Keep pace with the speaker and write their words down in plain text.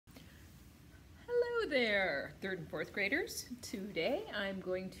there, third and fourth graders. Today I'm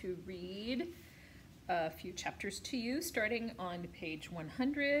going to read a few chapters to you, starting on page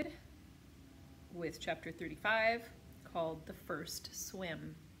 100 with chapter 35 called The First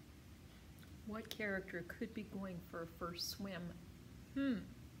Swim. What character could be going for a first swim?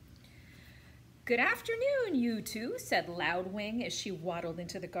 Good afternoon, you two, said Loudwing as she waddled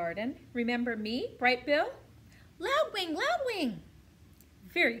into the garden. Remember me, Bright Bill? Loudwing, Loudwing!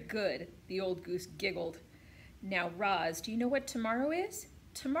 Very good, the old goose giggled. Now, Roz, do you know what tomorrow is?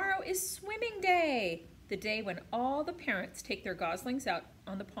 Tomorrow is swimming day, the day when all the parents take their goslings out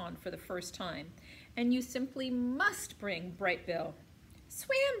on the pond for the first time. And you simply must bring Bright Bill.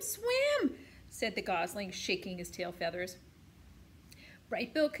 Swim, swim, said the gosling, shaking his tail feathers.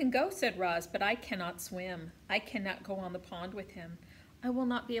 Bright Bill can go, said Roz, but I cannot swim. I cannot go on the pond with him. I will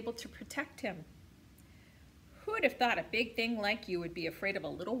not be able to protect him. Who would have thought a big thing like you would be afraid of a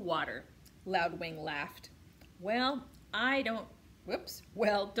little water? Loudwing laughed. Well,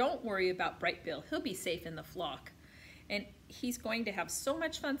 don't worry about Bright Bill. He'll be safe in the flock. And he's going to have so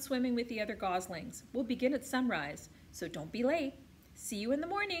much fun swimming with the other goslings. We'll begin at sunrise, so don't be late. See you in the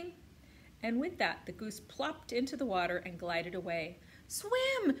morning. And with that, the goose plopped into the water and glided away.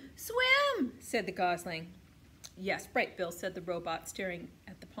 Swim, swim, said the gosling. Yes, Bright Bill, said the robot, staring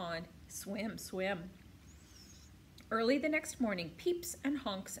at the pond. Swim, swim. Early the next morning, peeps and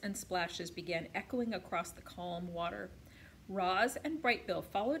honks and splashes began echoing across the calm water. Roz and Bright Bill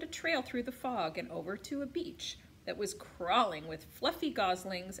followed a trail through the fog and over to a beach that was crawling with fluffy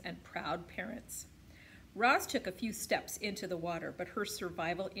goslings and proud parents. Roz took a few steps into the water, but her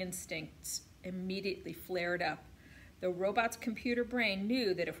survival instincts immediately flared up. The robot's computer brain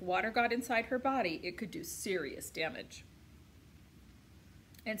knew that if water got inside her body, it could do serious damage.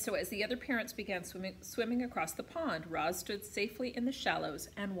 And so as the other parents began swimming across the pond, Roz stood safely in the shallows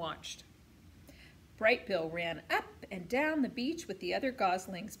and watched. Bright Bill ran up and down the beach with the other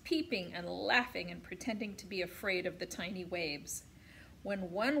goslings, peeping and laughing and pretending to be afraid of the tiny waves. When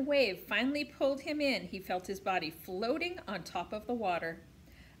one wave finally pulled him in, he felt his body floating on top of the water.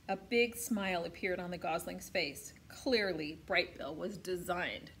 A big smile appeared on the gosling's face. Clearly, Bright Bill was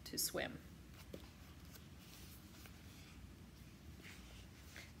designed to swim.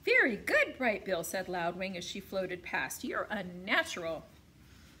 Very good, Bright Bill, said Loudwing as she floated past. You're a natural.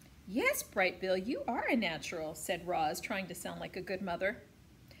 Yes, Bright Bill, you are a natural, said Roz, trying to sound like a good mother.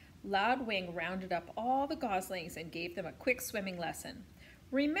 Loudwing rounded up all the goslings and gave them a quick swimming lesson.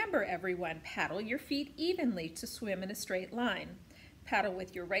 Remember, everyone, paddle your feet evenly to swim in a straight line. Paddle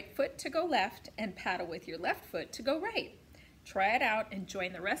with your right foot to go left and paddle with your left foot to go right. Try it out and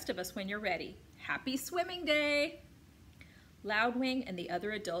join the rest of us when you're ready. Happy swimming day! Loudwing and the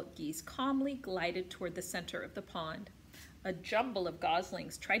other adult geese calmly glided toward the center of the pond. A jumble of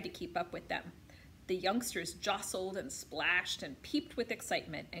goslings tried to keep up with them. The youngsters jostled and splashed and peeped with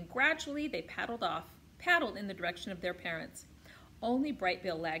excitement, and gradually they paddled in the direction of their parents. Only Bright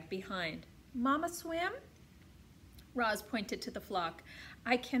Bill lagged behind. Mama swim? Roz pointed to the flock.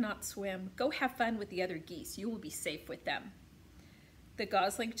 I cannot swim. Go have fun with the other geese. You will be safe with them. The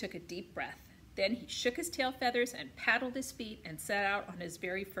gosling took a deep breath. Then he shook his tail feathers and paddled his feet and set out on his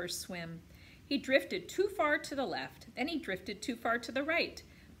very first swim. He drifted too far to the left, then he drifted too far to the right,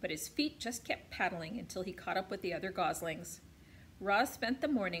 but his feet just kept paddling until he caught up with the other goslings. Roz spent the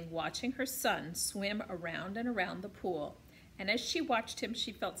morning watching her son swim around and around the pool, and as she watched him,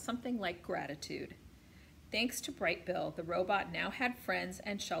 she felt something like gratitude. Thanks to Bright Bill, the robot now had friends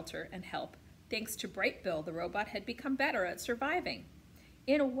and shelter and help. Thanks to Bright Bill, the robot had become better at surviving.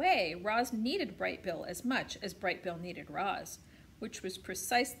 In a way, Roz needed Bright Bill as much as Bright Bill needed Roz, which was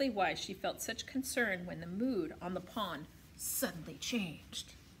precisely why she felt such concern when the mood on the pond suddenly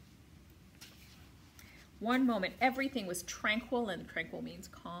changed. One moment, everything was tranquil, and tranquil means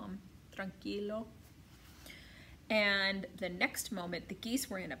calm, tranquilo. And the next moment, the geese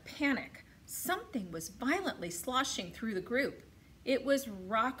were in a panic. Something was violently sloshing through the group. It was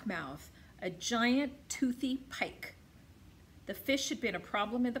Rockmouth, a giant toothy pike. The fish had been a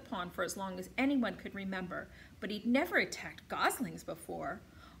problem in the pond for as long as anyone could remember, but he'd never attacked goslings before.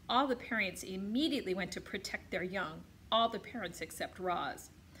 All the parents immediately went to protect their young, all the parents except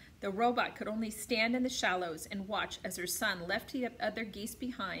Roz. The robot could only stand in the shallows and watch as her son left the other geese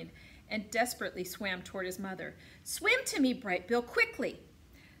behind and desperately swam toward his mother. Swim to me, Bright Bill, quickly!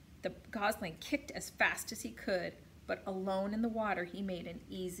 The gosling kicked as fast as he could, but alone in the water he made an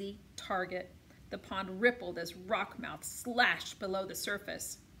easy target. The pond rippled as Rockmouth slashed below the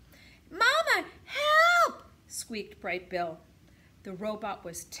surface. Mama, help! Squeaked Bright Bill. The robot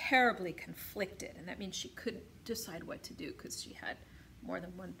was terribly conflicted, and that means she couldn't decide what to do because she had more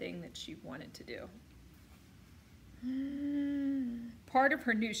than one thing that she wanted to do. Part of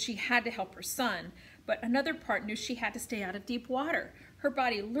her knew she had to help her son, but another part knew she had to stay out of deep water. Her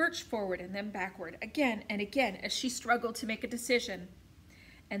body lurched forward and then backward, again and again, as she struggled to make a decision.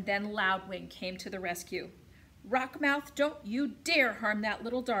 And then Loudwing came to the rescue. "Rockmouth, don't you dare harm that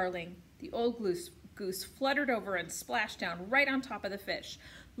little darling." The old goose fluttered over and splashed down right on top of the fish.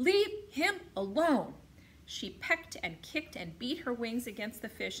 "Leave him alone." She pecked and kicked and beat her wings against the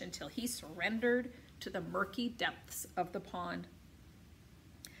fish until he surrendered to the murky depths of the pond.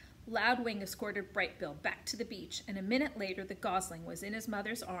 Loudwing escorted Brightbill back to the beach, and a minute later the gosling was in his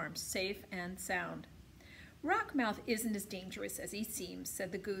mother's arms, safe and sound. "Rockmouth isn't as dangerous as he seems,"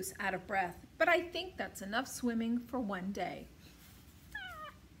 said the goose, out of breath, "but I think that's enough swimming for one day."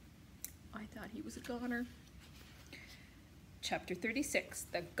 I thought he was a goner. Chapter 36,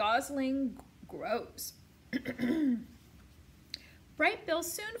 The Gosling Grows. Brightbill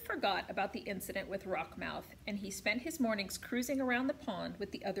soon forgot about the incident with Rockmouth, and he spent his mornings cruising around the pond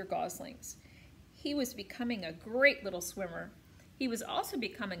with the other goslings. He was becoming a great little swimmer. He was also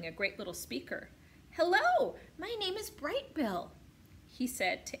becoming a great little speaker. "Hello, my name is Brightbill," he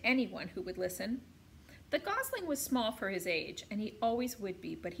said to anyone who would listen. The gosling was small for his age, and he always would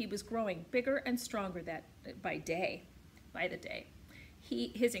be, but he was growing bigger and stronger by the day.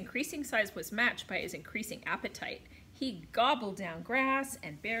 His increasing size was matched by his increasing appetite. He gobbled down grass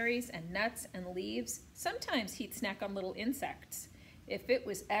and berries and nuts and leaves. Sometimes he'd snack on little insects. If it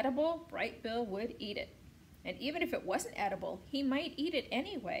was edible, Brightbill would eat it. And even if it wasn't edible, he might eat it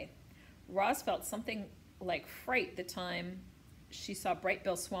anyway. Roz felt something like fright the time she saw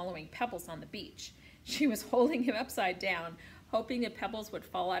Brightbill swallowing pebbles on the beach. She was holding him upside down, hoping the pebbles would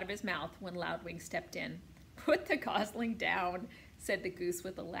fall out of his mouth when Loudwing stepped in. "Put the gosling down," said the goose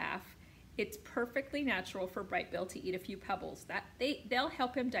with a laugh. "It's perfectly natural for Brightbill to eat a few pebbles. They'll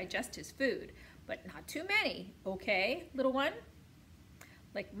help him digest his food, but not too many, okay, little one?"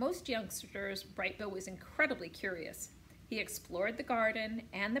 Like most youngsters, Brightbill was incredibly curious. He explored the garden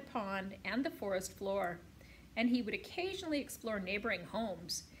and the pond and the forest floor, and he would occasionally explore neighboring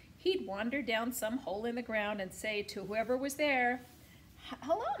homes. He'd wander down some hole in the ground and say to whoever was there,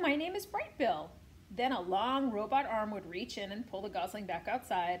 "Hello, my name is Brightbill." Then a long robot arm would reach in and pull the gosling back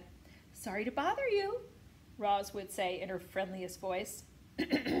outside. "Sorry to bother you," Roz would say in her friendliest voice.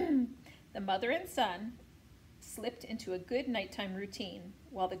 The mother and son slipped into a good nighttime routine.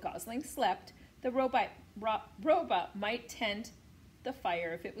 While the gosling slept, the robot might tend the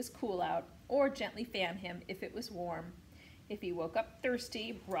fire if it was cool out, or gently fan him if it was warm. If he woke up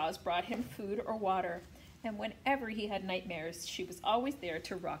thirsty, Roz brought him food or water, and whenever he had nightmares, she was always there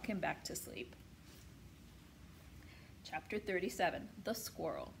to rock him back to sleep. Chapter 37, The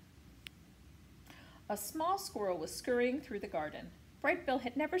Squirrel. A small squirrel was scurrying through the garden. Brightbill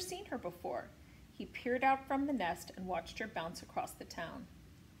had never seen her before. He peered out from the nest and watched her bounce across the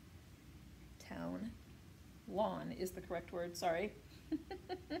lawn is the correct word, sorry.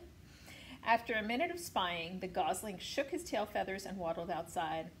 After a minute of spying, the gosling shook his tail feathers and waddled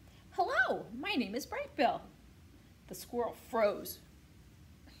outside. "Hello, my name is Brightbill." The squirrel froze.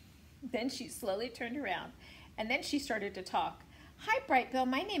 Then she slowly turned around, and then she started to talk. "Hi, Brightbill,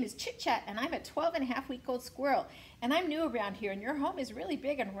 my name is Chit Chat, and I'm a 12-and-a-half-week-old squirrel, and I'm new around here, and your home is really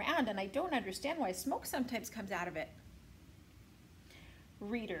big and round, and I don't understand why smoke sometimes comes out of it."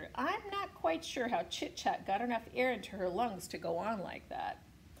 Reader, I'm not quite sure how Chit Chat got enough air into her lungs to go on like that.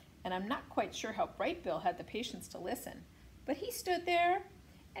 And I'm not quite sure how Brightbill had the patience to listen. But he stood there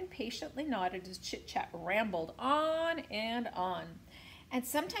and patiently nodded as Chit Chat rambled on and on. "And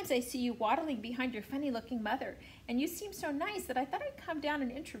sometimes I see you waddling behind your funny-looking mother, and you seem so nice that I thought I'd come down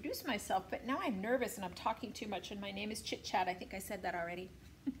and introduce myself, but now I'm nervous and I'm talking too much, and my name is Chit Chat." I think I said that already.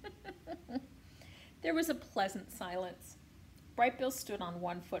 There was a pleasant silence. Brightbill stood on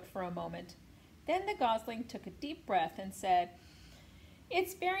one foot for a moment. Then the gosling took a deep breath and said,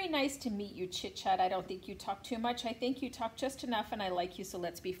 "It's very nice to meet you, Chit Chat. I don't think you talk too much. I think you talk just enough, and I like you, so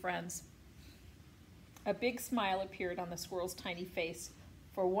let's be friends." A big smile appeared on the squirrel's tiny face.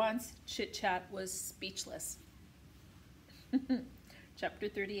 For once, Chit Chat was speechless. Chapter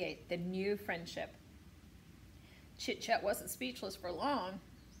 38, The New Friendship. Chit Chat wasn't speechless for long.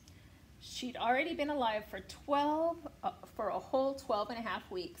 She'd already been alive for a whole 12-and-a-half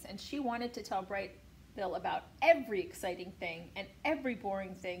weeks, and she wanted to tell Brightbill about every exciting thing and every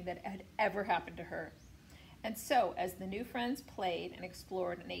boring thing that had ever happened to her. And so, as the new friends played and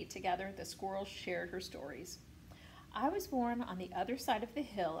explored and ate together, the squirrel shared her stories. "I was born on the other side of the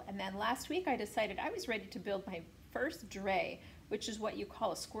hill, and then last week I decided I was ready to build my first dray, which is what you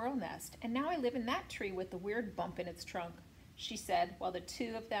call a squirrel nest, and now I live in that tree with the weird bump in its trunk," she said, while the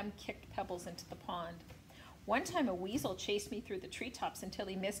two of them kicked pebbles into the pond. One time a weasel chased me through the treetops until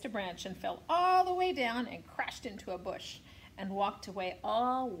he missed a branch and fell all the way down and crashed into a bush and walked away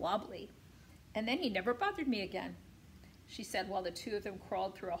all wobbly. And then he never bothered me again," she said while the two of them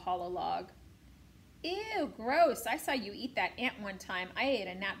crawled through a hollow log. "Ew, gross. I saw you eat that ant one time. I ate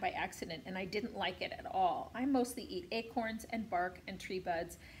a gnat by accident and I didn't like it at all. I mostly eat acorns and bark and tree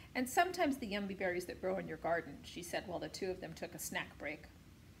buds and sometimes the yummy berries that grow in your garden," she said while the two of them took a snack break.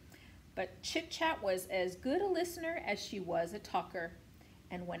 But Chit Chat was as good a listener as she was a talker,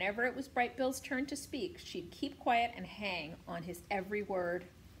 and whenever it was Bright Bill's turn to speak, she'd keep quiet and hang on his every word.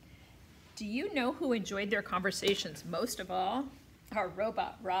 Do you know who enjoyed their conversations most of all? Our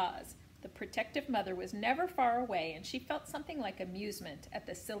robot, Roz. The protective mother was never far away, and she felt something like amusement at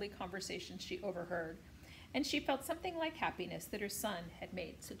the silly conversations she overheard, and she felt something like happiness that her son had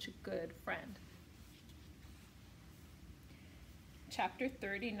made such a good friend. Chapter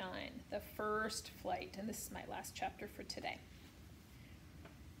 39, The First Flight, and this is my last chapter for today.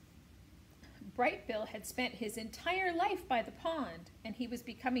 Bright Bill had spent his entire life by the pond, and he was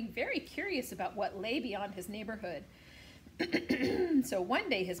becoming very curious about what lay beyond his neighborhood. So one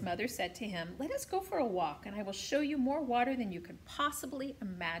day his mother said to him, "Let us go for a walk, and I will show you more water than you could possibly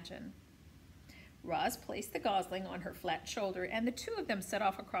imagine." Roz placed the gosling on her flat shoulder, and the two of them set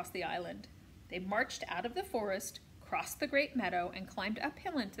off across the island. They marched out of the forest, crossed the great meadow, and climbed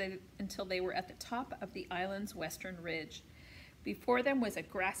uphill until they were at the top of the island's western ridge. Before them was a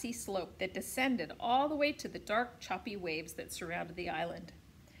grassy slope that descended all the way to the dark, choppy waves that surrounded the island.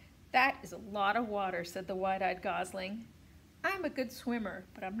 "That is a lot of water," said the wide-eyed gosling. "I'm a good swimmer,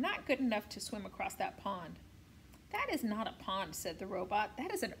 but I'm not good enough to swim across that pond." "That is not a pond," said the robot.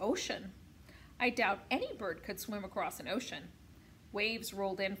 "That is an ocean. I doubt any bird could swim across an ocean." Waves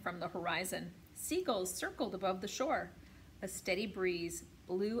rolled in from the horizon. Seagulls circled above the shore. A steady breeze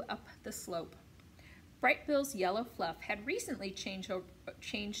blew up the slope. Bright Bill's yellow fluff had recently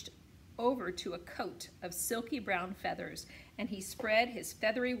changed over to a coat of silky brown feathers, and he spread his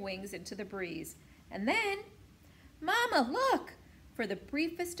feathery wings into the breeze. And then, "Mama, look!" For the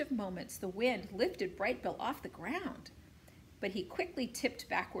briefest of moments, the wind lifted Bright Bill off the ground. But he quickly tipped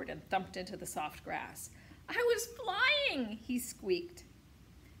backward and thumped into the soft grass. "I was flying," he squeaked.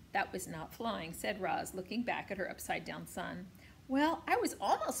 "That was not flying," said Roz, looking back at her upside-down son. "Well, I was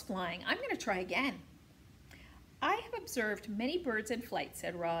almost flying. I'm going to try again." "I have observed many birds in flight,"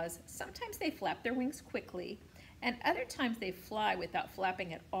 said Roz. "Sometimes they flap their wings quickly, and other times they fly without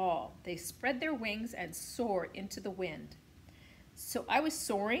flapping at all. They spread their wings and soar into the wind." "So I was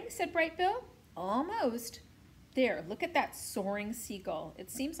soaring," said Bright Bill. "Almost. There, look at that soaring seagull. It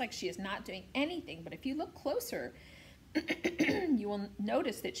seems like she is not doing anything, but if you look closer, you will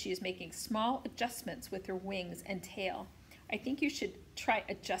notice that she is making small adjustments with her wings and tail. I think you should try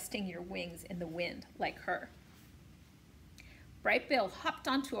adjusting your wings in the wind like her." Bright Bill hopped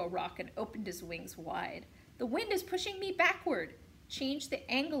onto a rock and opened his wings wide. "The wind is pushing me backward." "Change the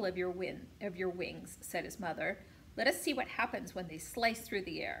angle of your wings," said his mother. "Let us see what happens when they slice through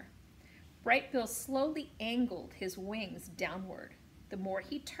the air." Bright Bill slowly angled his wings downward. The more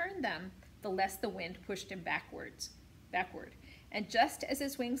he turned them, the less the wind pushed him backward. And just as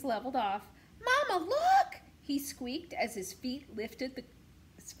his wings leveled off, "Mama, look!" he squeaked as his feet left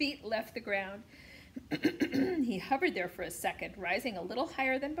the ground. He hovered there for a second, rising a little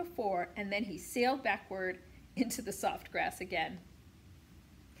higher than before, and then he sailed backward into the soft grass again.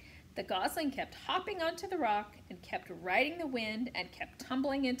 The gosling kept hopping onto the rock and kept riding the wind and kept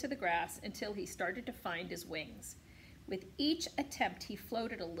tumbling into the grass until he started to find his wings. With each attempt, he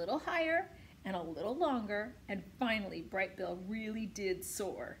floated a little higher and a little longer, and finally Bright Bill really did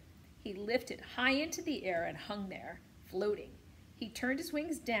soar. He lifted high into the air and hung there, floating. He turned his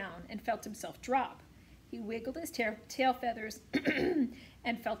wings down and felt himself drop. He wiggled his tail feathers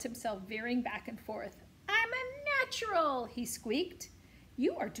and felt himself veering back and forth. "I'm a natural," he squeaked.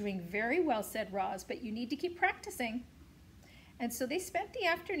 "You are doing very well," said Roz, "but you need to keep practicing." And so they spent the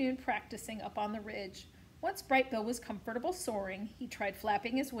afternoon practicing up on the ridge. Once Bright Bill was comfortable soaring, he tried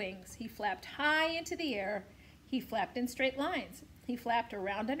flapping his wings. He flapped high into the air. He flapped in straight lines. He flapped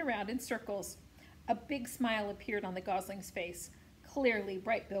around and around in circles. A big smile appeared on the gosling's face. Clearly,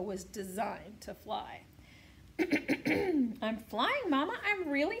 Bright Bill was designed to fly. "I'm flying, Mama. I'm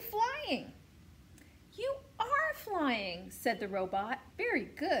really flying." "You are flying," said the robot. "Very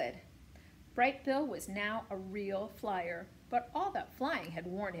good." Bright Bill was now a real flyer, but all that flying had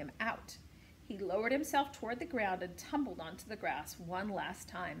worn him out. He lowered himself toward the ground and tumbled onto the grass one last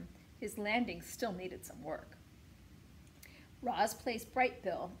time. His landing still needed some work. Roz placed Bright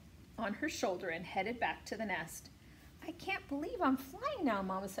Bill on her shoulder and headed back to the nest. "I can't believe I'm flying now,"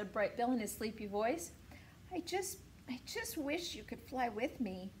 Mama said Bright Bill in his sleepy voice. I just wish you could fly with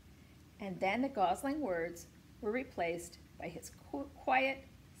me. And then the gosling words were replaced by his quiet,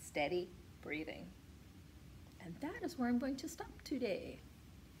 steady breathing. And that is where I'm going to stop today.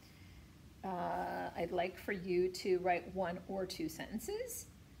 I'd like for you to write 1 or 2 sentences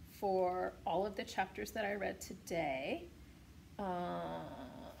for all of the chapters that I read today.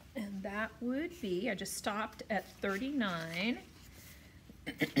 And that would be, I just stopped at 39.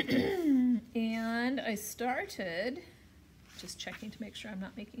 And I started, just checking to make sure I'm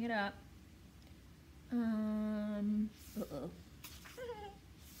not making it up.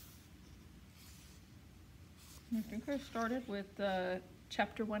 I think I started with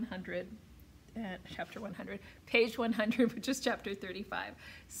chapter 100, page 100, which is chapter 35.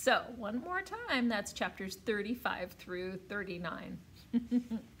 So one more time, that's chapters 35 through 39.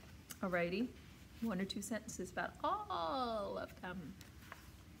 Alrighty, 1 or 2 sentences about all of them.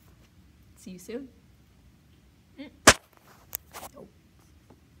 See you soon.